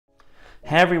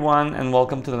Hey everyone, and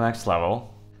welcome to the next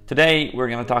level. Today we're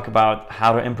going to talk about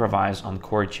how to improvise on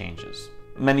chord changes.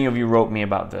 Many of you wrote me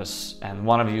about this, and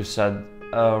one of you said,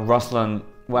 Ruslan,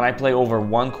 when I play over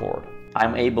one chord,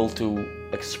 I'm able to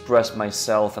express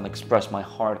myself and express my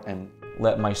heart and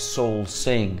let my soul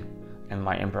sing in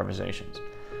my improvisations.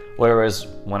 Whereas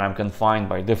when I'm confined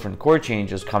by different chord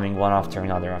changes coming one after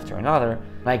another,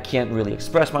 I can't really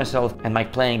express myself and my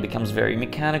playing becomes very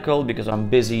mechanical because I'm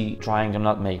busy trying to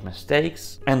not make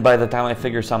mistakes. And by the time I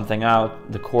figure something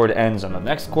out, the chord ends and the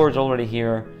next chord is already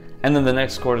here, and then the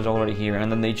next chord is already here, and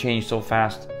then they change so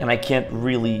fast, and I can't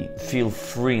really feel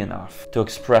free enough to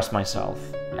express myself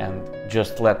and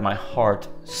just let my heart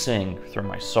sing through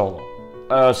my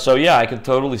solo. So yeah, I could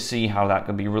totally see how that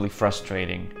could be really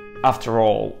frustrating. After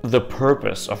all, the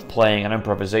purpose of playing an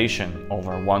improvisation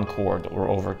over one chord or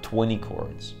over 20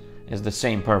 chords is the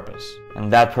same purpose.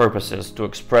 And that purpose is to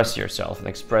express yourself and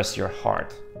express your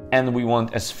heart. And we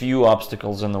want as few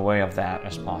obstacles in the way of that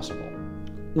as possible.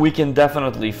 We can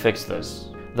definitely fix this.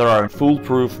 There are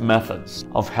foolproof methods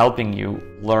of helping you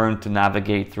learn to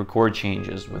navigate through chord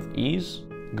changes with ease,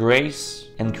 grace,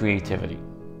 and creativity.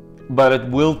 But it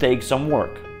will take some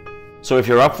work. So if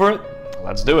you're up for it,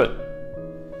 let's do it.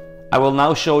 I will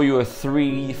now show you a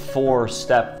 3-4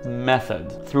 step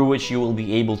method through which you will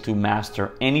be able to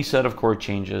master any set of chord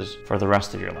changes for the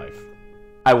rest of your life.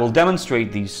 I will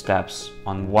demonstrate these steps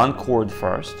on one chord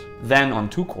first, then on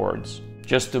 2 chords,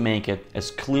 just to make it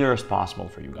as clear as possible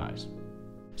for you guys.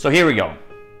 So here we go.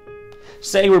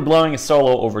 Say we're blowing a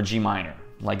solo over G minor,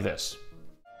 like this.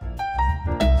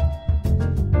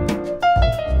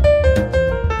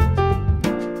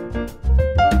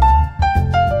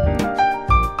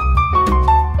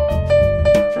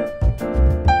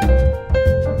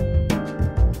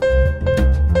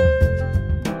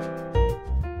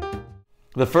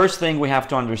 The first thing we have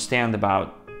to understand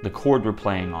about the chord we're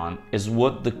playing on is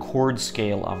what the chord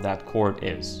scale of that chord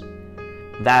is.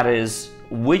 That is,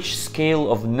 which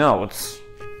scale of notes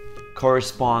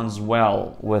corresponds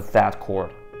well with that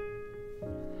chord.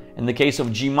 In the case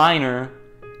of G minor,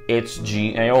 it's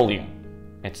G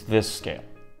Aeolian. It's this scale.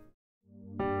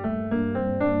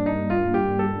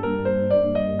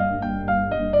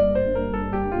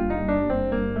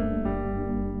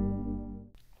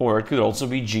 Or it could also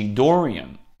be G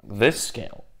Dorian, this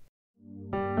scale.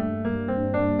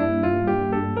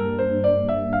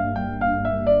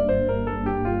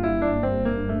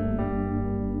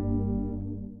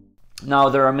 Now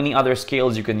there are many other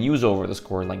scales you can use over this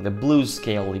chord, like the blues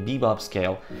scale, the bebop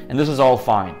scale, and this is all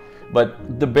fine.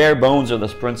 But the bare bones of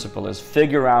this principle is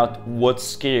figure out what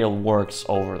scale works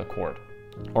over the chord,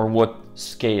 or what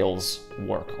scales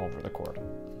work over the chord.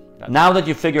 Now that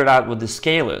you figured out what the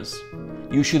scale is,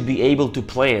 you should be able to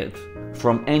play it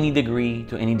from any degree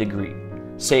to any degree.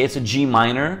 Say it's a G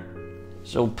minor,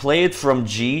 so play it from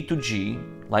G to G,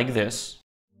 like this.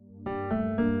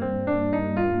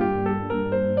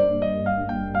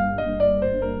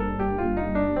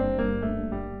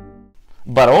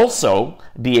 But also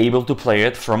be able to play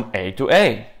it from A to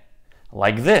A,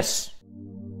 like this.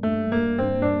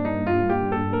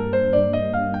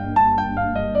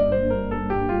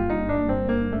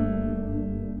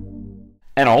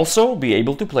 And also be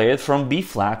able to play it from B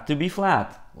flat to B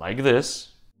flat, like this.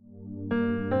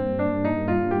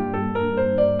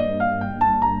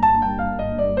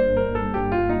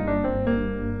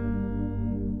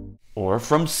 Or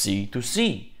from C to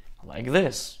C, like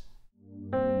this.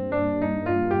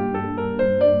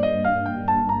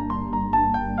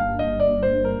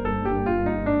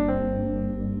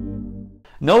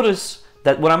 Notice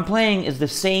that what I'm playing is the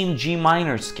same G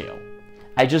minor scale.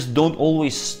 I just don't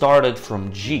always start it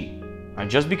from G. Right?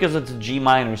 Just because it's a G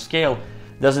minor scale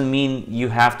doesn't mean you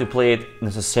have to play it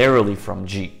necessarily from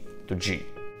G to G.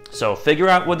 So figure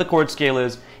out what the chord scale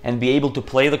is and be able to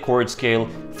play the chord scale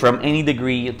from any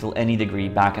degree until any degree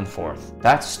back and forth.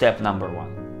 That's step number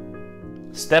 1.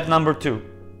 Step number 2,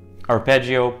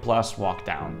 arpeggio plus walk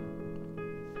down.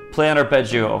 Play an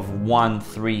arpeggio of 1,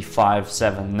 3, 5,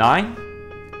 7, 9,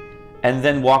 and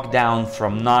then walk down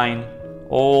from 9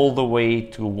 all the way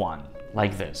to 1,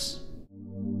 like this.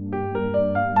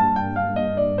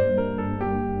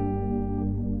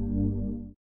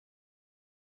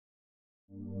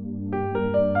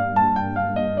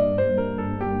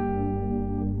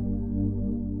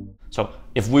 So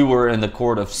if we were in the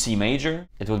chord of C major,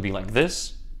 it would be like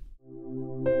this.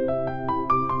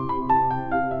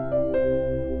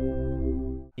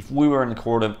 If we were in the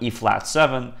chord of E flat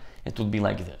 7, it would be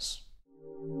like this.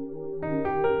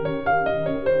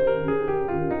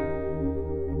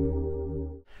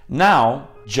 Now,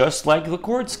 just like the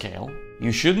chord scale,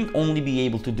 you shouldn't only be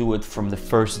able to do it from the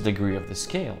first degree of the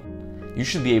scale. You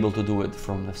should be able to do it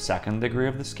from the second degree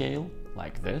of the scale,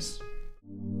 like this.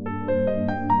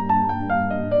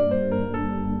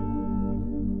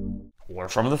 Or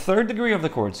from the third degree of the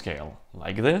chord scale,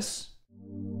 like this.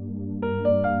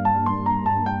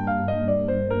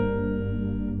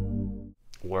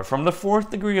 Or from the fourth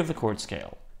degree of the chord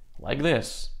scale, like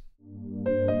this.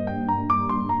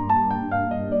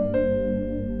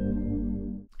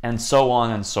 And so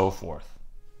on and so forth.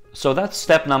 So that's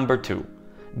step number 2,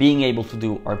 being able to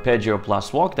do arpeggio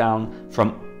plus walk down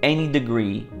from any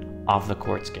degree of the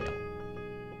chord scale.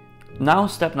 Now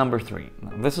step number 3,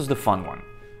 this is the fun one.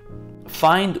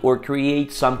 Find or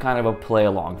create some kind of a play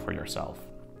along for yourself.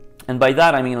 And by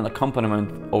that I mean an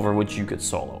accompaniment over which you could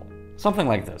solo. Something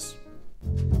like this.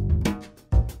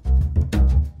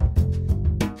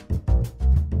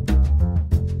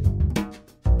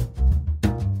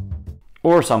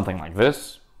 Or something like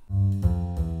this.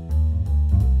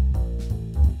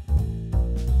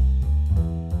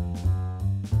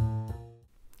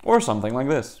 Or something like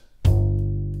this.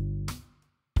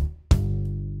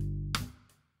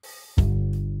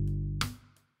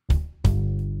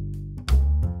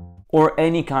 Or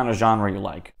any kind of genre you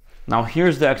like. Now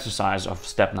here's the exercise of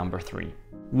step number 3.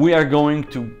 We are going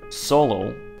to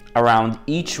solo around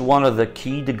each one of the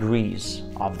key degrees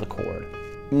of the chord.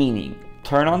 Meaning,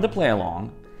 turn on the play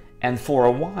along and for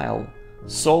a while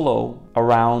solo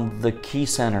around the key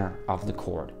center of the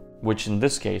chord, which in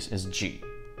this case is G.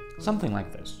 Something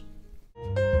like this.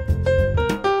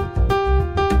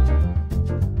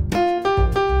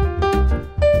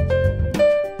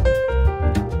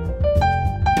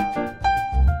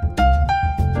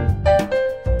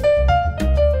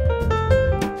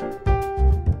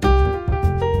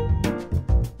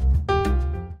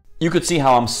 You could see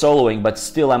how I'm soloing, but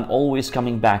still I'm always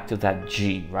coming back to that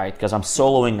G, right? Because I'm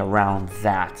soloing around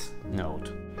that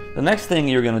note. The next thing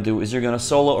you're gonna do is you're gonna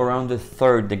solo around the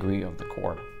third degree of the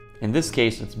chord. In this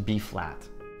case, it's B flat.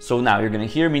 So now you're gonna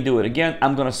hear me do it again.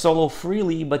 I'm gonna solo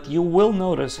freely, but you will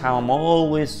notice how I'm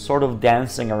always sort of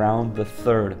dancing around the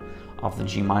third of the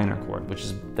G minor chord, which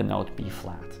is the note B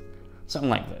flat.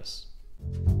 Something like this.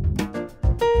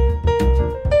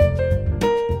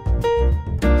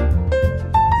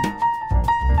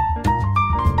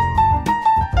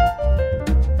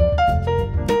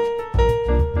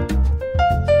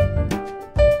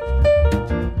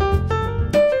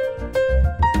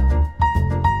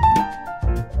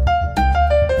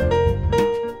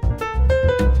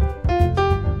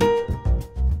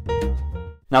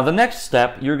 Now the next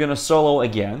step, you're gonna solo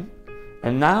again,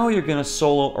 and now you're gonna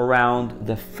solo around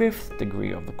the 5th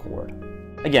degree of the chord.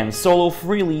 Again, solo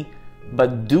freely,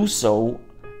 but do so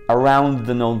around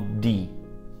the note D,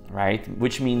 right?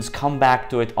 Which means come back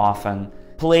to it often,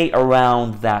 play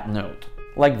around that note,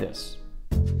 like this.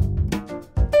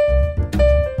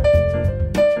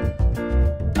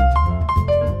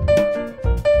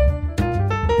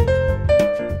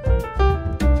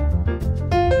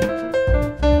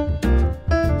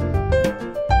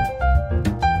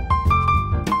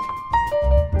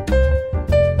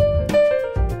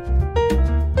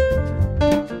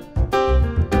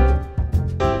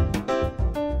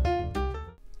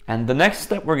 And the next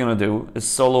step we're gonna do is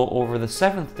solo over the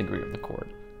 7th degree of the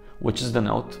chord, which is the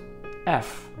note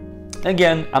F.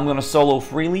 Again, I'm gonna solo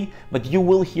freely, but you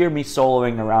will hear me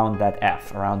soloing around that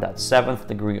F, around that 7th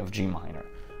degree of G minor,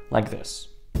 like this.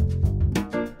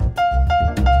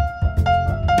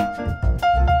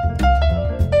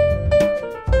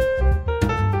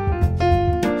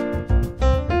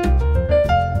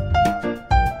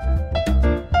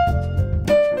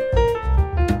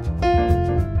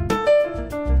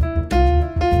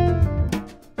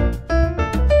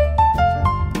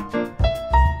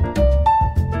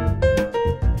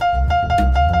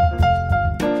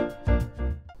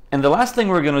 And the last thing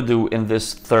we're gonna do in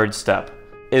this 3rd step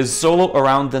is solo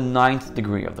around the 9th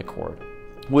degree of the chord,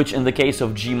 which in the case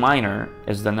of G minor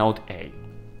is the note A,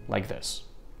 like this.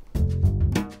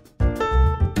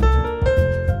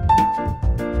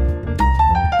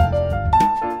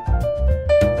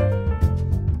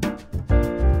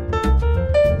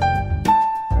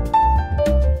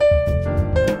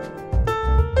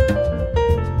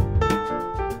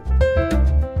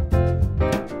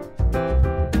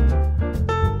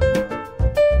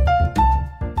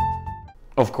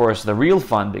 Of course, the real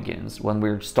fun begins when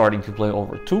we're starting to play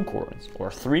over 2 chords,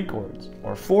 or 3 chords,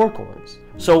 or 4 chords.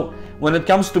 So when it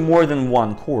comes to more than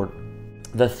one chord,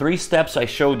 the 3 steps I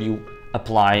showed you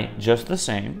apply just the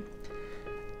same,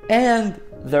 and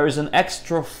there is an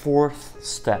extra 4th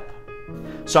step.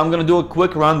 So I'm going to do a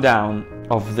quick rundown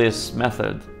of this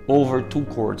method over two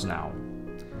chords now.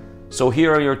 So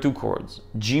here are your two chords,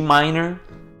 G minor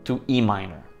to E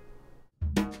minor.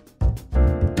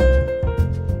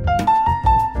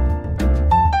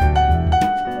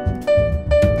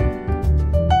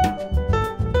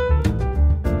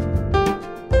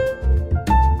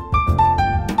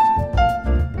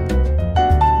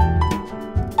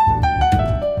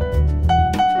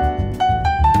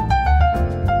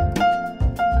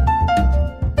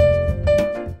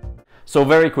 So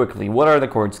very quickly, what are the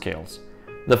chord scales?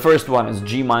 The first one is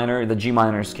G minor, the G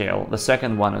minor scale. The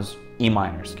second one is E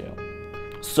minor scale.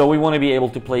 So we want to be able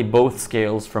to play both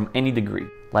scales from any degree,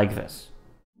 like this.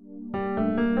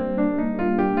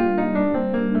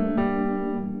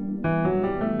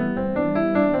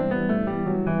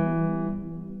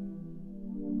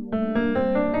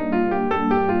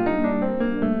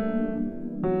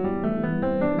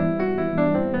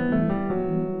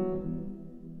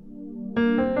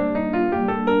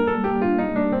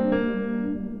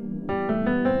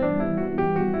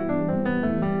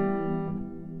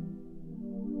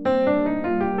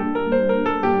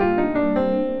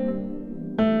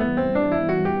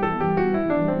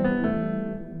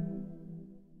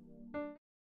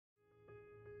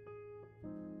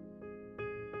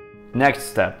 Next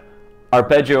step,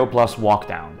 arpeggio plus walk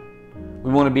down.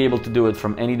 We want to be able to do it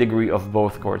from any degree of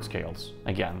both chord scales.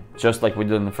 Again, just like we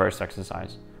did in the first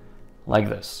exercise. Like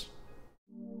this.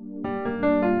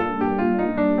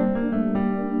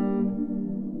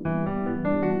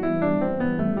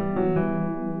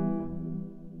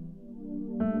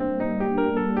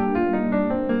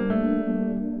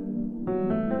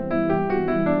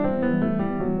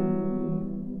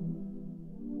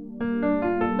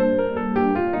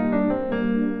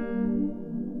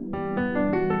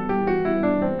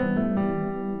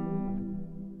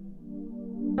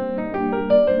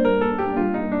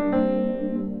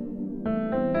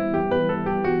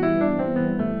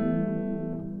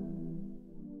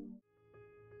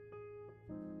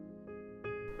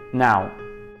 Now,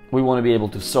 we want to be able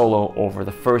to solo over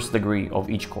the first degree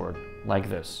of each chord, like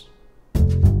this.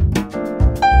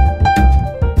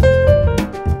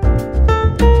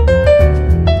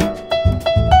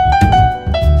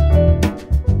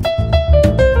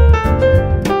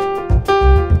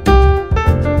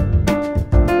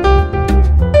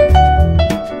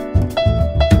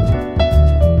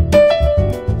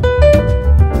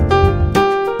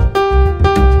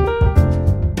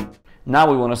 Now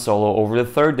we want to solo over the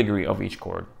third degree of each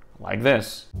chord, like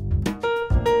this.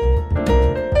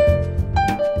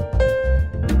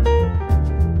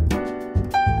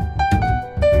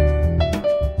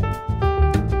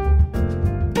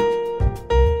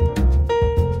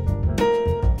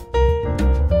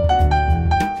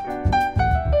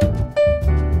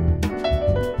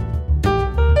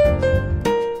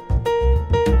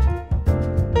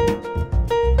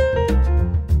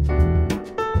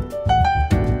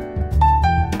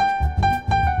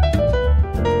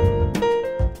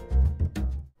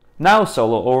 Now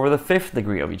solo over the fifth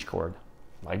degree of each chord,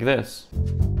 like this.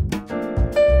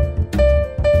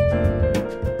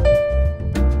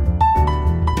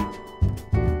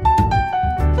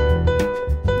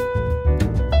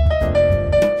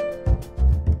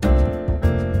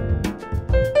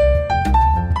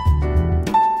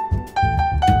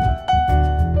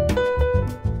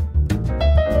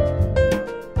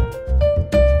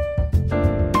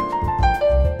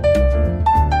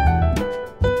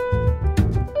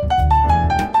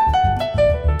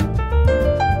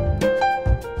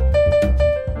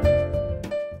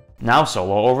 Now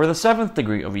solo over the seventh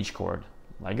degree of each chord,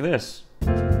 like this.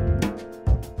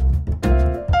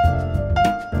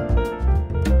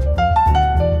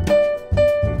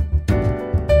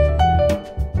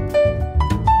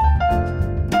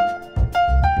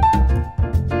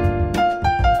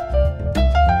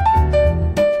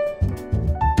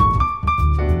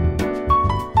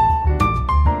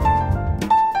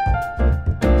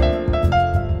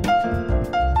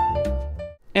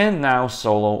 And now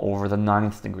solo over the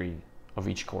ninth degree of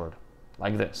each chord,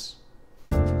 like this.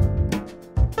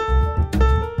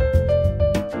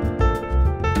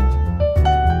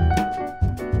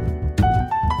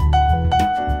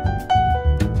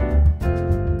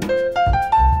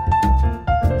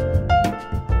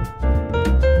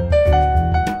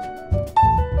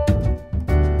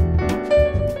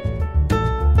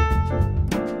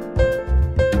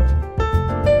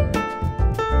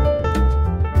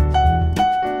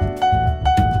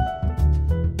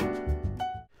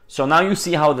 So now you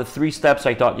see how the three steps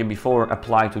I taught you before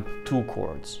apply to two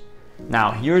chords. Now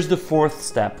here's the fourth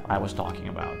step I was talking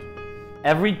about.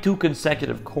 Every two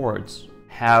consecutive chords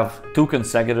have two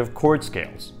consecutive chord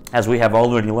scales. as we have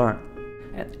already learned.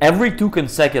 And every two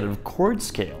consecutive chord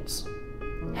scales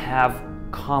have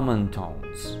common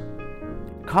tones.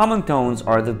 Common tones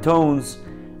are the tones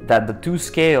that the two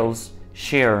scales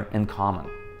share in common.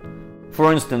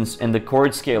 For instance, in the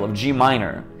chord scale of G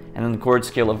minor and in the chord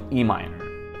scale of E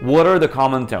minor, what are the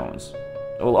common tones?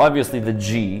 Well, obviously the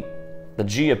G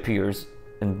appears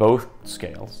in both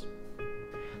scales.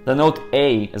 The note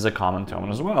A is a common tone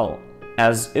as well,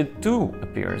 as it too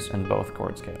appears in both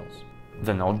chord scales.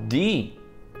 The note D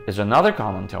is another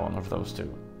common tone of those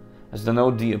two, as the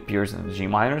note D appears in the G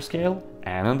minor scale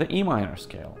and in the E minor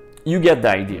scale. You get the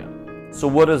idea. So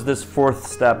what does this fourth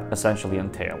step essentially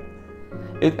entail?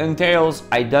 It entails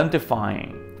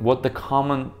identifying what the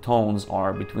common tones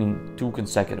are between two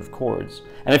consecutive chords.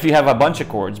 And if you have a bunch of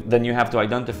chords, then you have to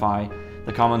identify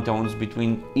the common tones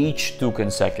between each two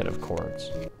consecutive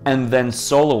chords. And then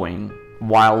soloing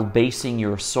while basing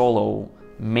your solo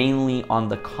mainly on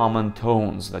the common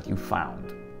tones that you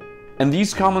found. And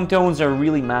these common tones are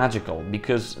really magical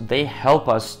because they help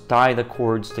us tie the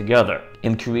chords together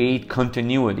and create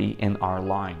continuity in our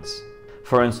lines.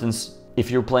 For instance, if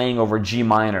you're playing over G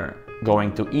minor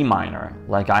going to E minor,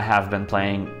 like I have been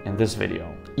playing in this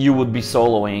video, you would be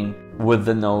soloing with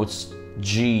the notes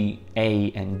G,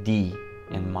 A, and D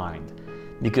in mind,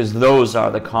 because those are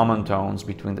the common tones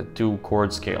between the two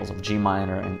chord scales of G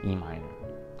minor and E minor.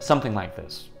 Something like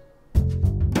this.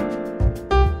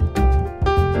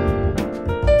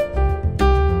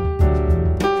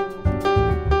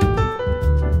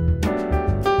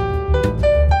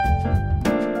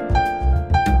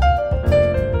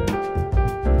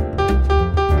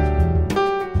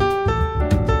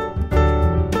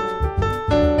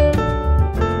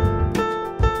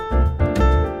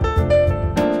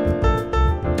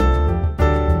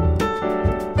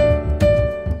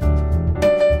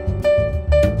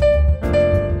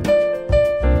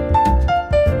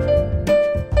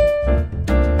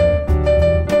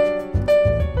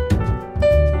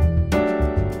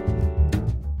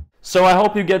 So I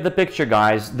hope you get the picture,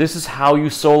 guys. This is how you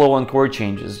solo on chord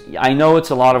changes. I know it's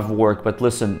a lot of work, but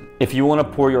listen, if you want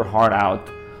to pour your heart out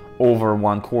over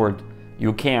one chord,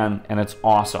 you can, and it's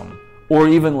awesome. Or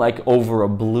even like over a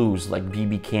blues like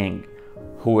B.B. King,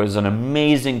 who is an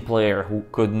amazing player who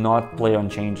could not play on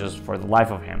changes for the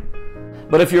life of him.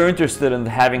 But if you're interested in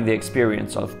having the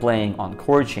experience of playing on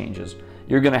chord changes,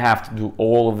 you're gonna have to do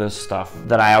all of this stuff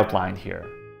that I outlined here.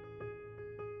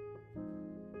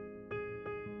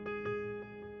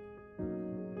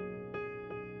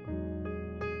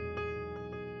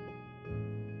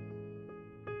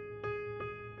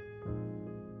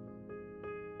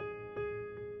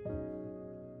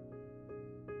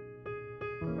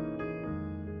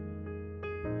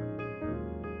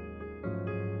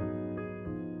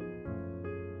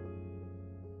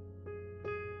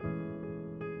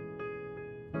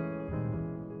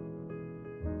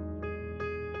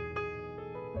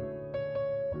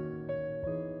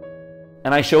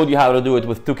 And I showed you how to do it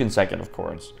with 2 consecutive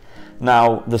chords.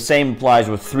 Now, the same applies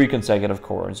with 3 consecutive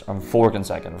chords, and 4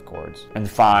 consecutive chords, and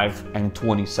 5 and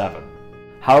 27.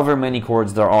 However many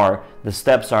chords there are, the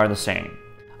steps are the same.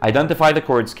 Identify the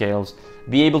chord scales,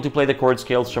 be able to play the chord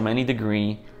scales from any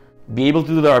degree, be able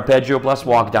to do the arpeggio plus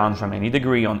walk down from any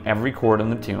degree on every chord in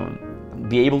the tune,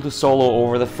 be able to solo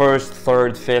over the 1st,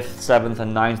 3rd, 5th, 7th,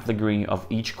 and 9th degree of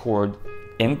each chord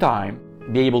in time,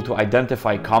 be able to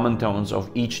identify common tones of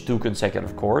each 2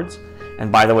 consecutive chords.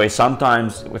 And by the way,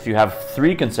 sometimes if you have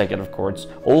 3 consecutive chords,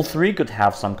 all 3 could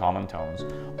have some common tones,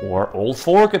 or all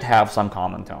 4 could have some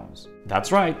common tones.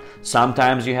 That's right,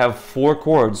 sometimes you have 4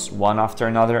 chords, one after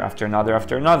another, after another,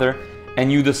 after another,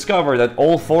 and you discover that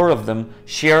all 4 of them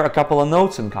share a couple of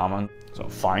notes in common. So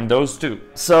find those too.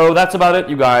 So that's about it,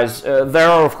 you guys. There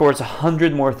are of course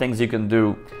 100 more things you can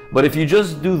do, but if you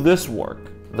just do this work,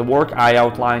 the work I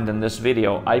outlined in this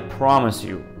video, I promise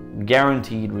you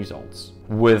guaranteed results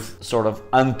with sort of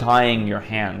untying your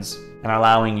hands and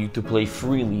allowing you to play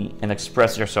freely and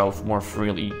express yourself more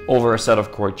freely over a set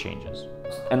of chord changes.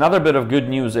 Another bit of good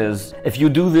news is if you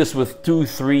do this with 2,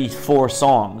 3, 4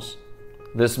 songs,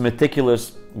 this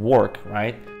meticulous work,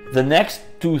 right? The next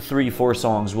 2, 3, 4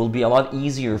 songs will be a lot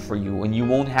easier for you and you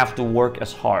won't have to work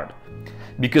as hard,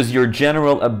 because your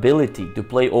general ability to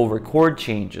play over chord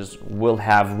changes will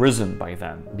have risen by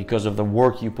then because of the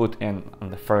work you put in on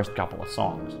the first couple of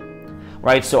songs.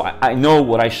 Right, so I know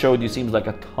what I showed you seems like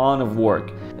a ton of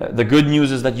work. The good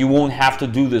news is that you won't have to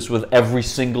do this with every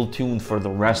single tune for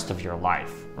the rest of your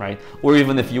life, right? Or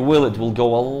even if you will, it will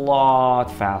go a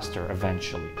lot faster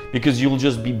eventually, because you'll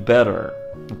just be better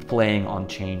at playing on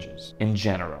changes in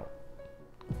general.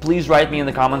 Please write me in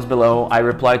the comments below. I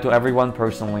reply to everyone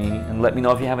personally, and let me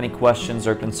know if you have any questions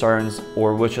or concerns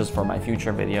or wishes for my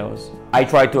future videos. I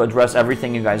try to address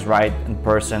everything you guys write in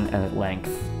person and at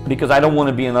length, because I don't want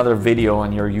to be another video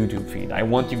on your YouTube feed. I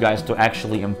want you guys to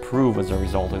actually improve as a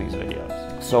result of these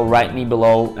videos. So write me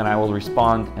below and I will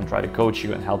respond and try to coach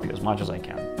you and help you as much as I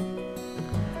can.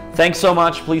 Thanks so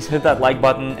much. Please hit that like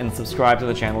button and subscribe to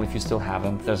the channel if you still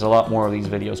haven't. There's a lot more of these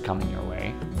videos coming your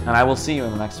way. And I will see you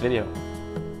in the next video.